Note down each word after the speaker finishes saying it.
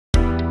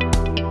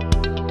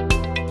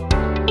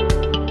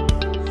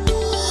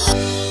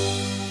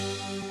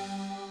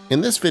In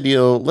this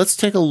video, let's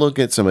take a look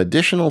at some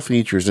additional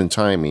features in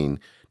timing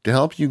to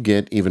help you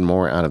get even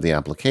more out of the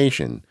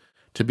application.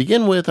 To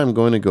begin with, I'm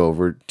going to go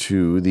over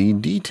to the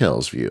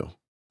Details view.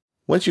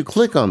 Once you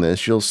click on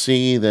this, you'll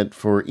see that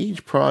for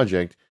each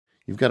project,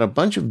 you've got a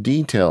bunch of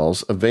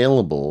details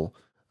available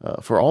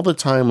for all the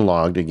time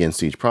logged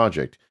against each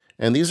project.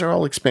 And these are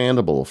all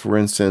expandable. For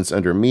instance,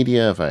 under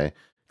Media, if I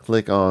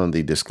click on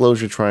the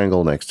disclosure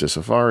triangle next to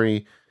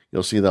Safari,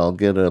 you'll see that I'll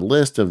get a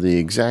list of the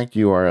exact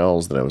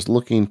URLs that I was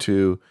looking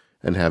to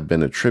and have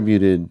been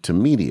attributed to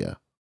Media.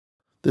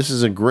 This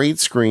is a great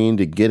screen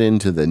to get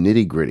into the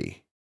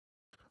nitty-gritty.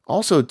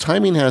 Also,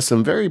 Timing has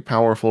some very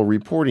powerful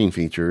reporting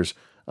features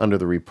under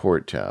the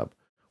Report tab.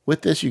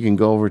 With this, you can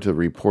go over to the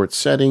report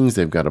settings.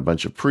 They've got a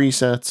bunch of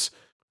presets.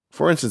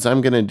 For instance,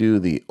 I'm going to do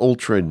the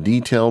ultra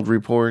detailed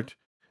report.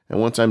 And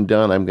once I'm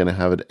done, I'm going to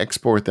have it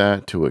export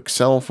that to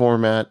Excel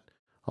format.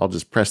 I'll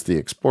just press the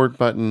export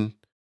button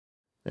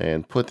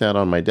and put that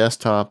on my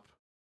desktop.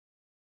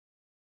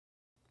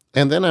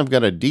 And then I've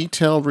got a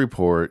detailed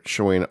report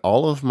showing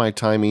all of my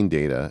timing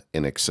data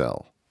in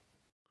Excel.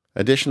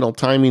 Additional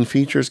timing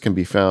features can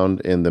be found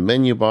in the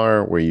menu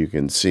bar, where you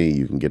can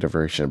get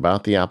information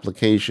about the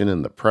application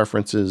and the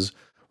preferences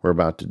we're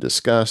about to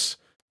discuss.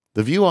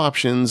 The view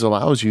options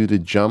allows you to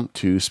jump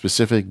to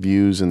specific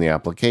views in the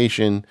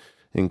application,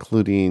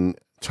 including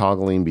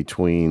toggling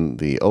between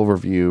the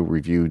overview,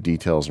 review,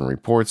 details, and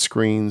report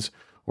screens,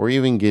 or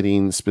even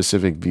getting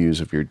specific views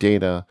of your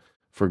data.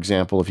 For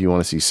example, if you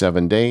want to see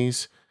 7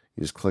 days,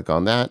 you just click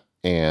on that,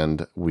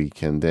 and we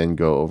can then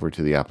go over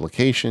to the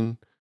application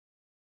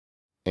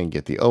and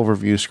get the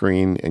overview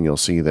screen, and you'll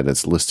see that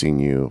it's listing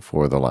you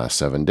for the last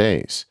 7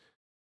 days.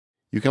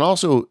 You can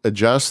also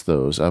adjust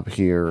those up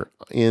here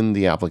in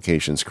the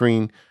application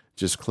screen.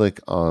 Just click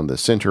on the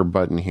center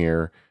button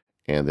here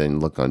and then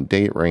look on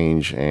date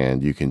range,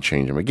 and you can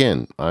change them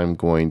again. I'm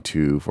going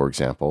to, for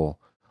example,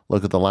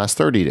 look at the last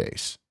 30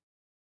 days.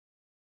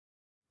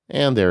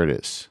 And there it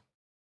is.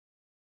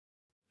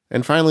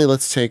 And finally,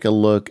 let's take a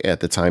look at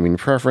the timing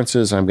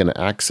preferences. I'm going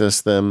to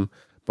access them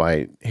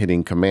by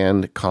hitting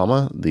Command,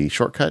 the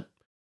shortcut.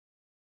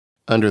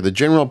 Under the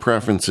General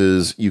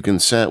Preferences, you can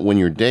set when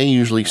your day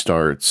usually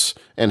starts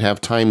and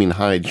have timing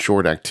hide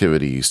short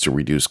activities to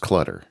reduce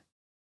clutter.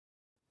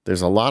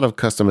 There's a lot of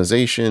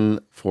customization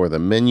for the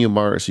menu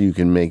bar, so you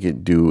can make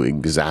it do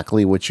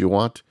exactly what you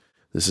want.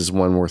 This is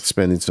one worth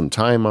spending some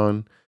time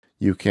on.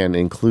 You can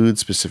include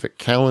specific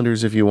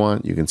calendars if you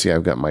want. You can see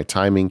I've got my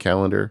timing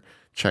calendar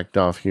checked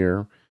off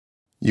here.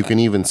 You can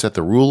even set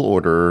the rule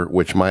order,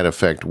 which might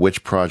affect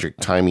which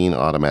project timing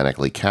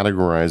automatically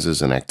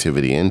categorizes an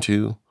activity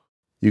into.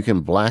 You can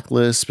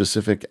blacklist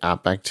specific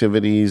app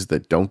activities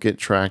that don't get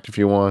tracked if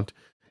you want.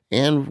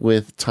 And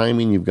with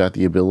timing, you've got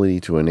the ability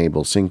to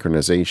enable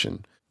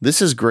synchronization. This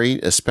is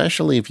great,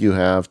 especially if you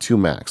have two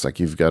Macs, like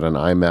you've got an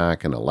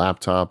iMac and a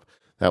laptop.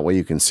 That way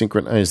you can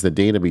synchronize the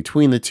data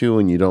between the two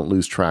and you don't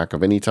lose track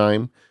of any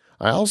time.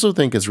 I also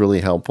think it's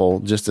really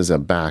helpful just as a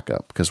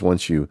backup, because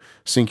once you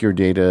sync your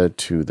data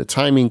to the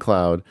timing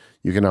cloud,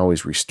 you can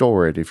always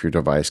restore it if your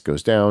device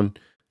goes down.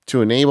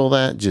 To enable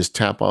that, just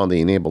tap on the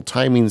Enable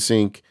Timing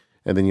Sync,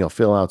 and then you'll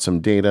fill out some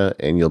data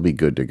and you'll be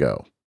good to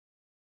go.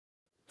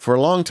 For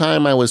a long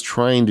time, I was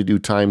trying to do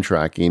time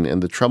tracking,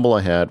 and the trouble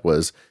I had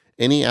was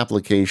any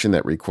application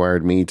that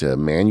required me to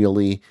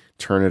manually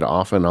turn it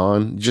off and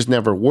on just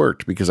never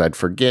worked, because I'd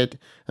forget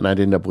and I'd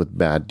end up with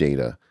bad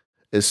data.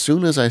 As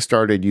soon as I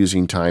started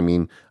using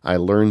timing, I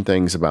learned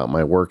things about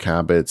my work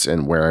habits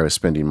and where I was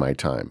spending my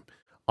time.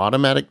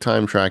 Automatic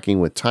time tracking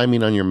with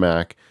timing on your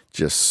Mac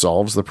just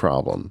solves the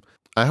problem.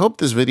 I hope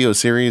this video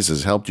series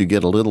has helped you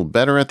get a little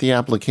better at the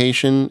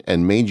application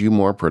and made you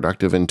more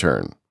productive in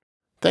turn.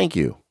 Thank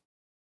you.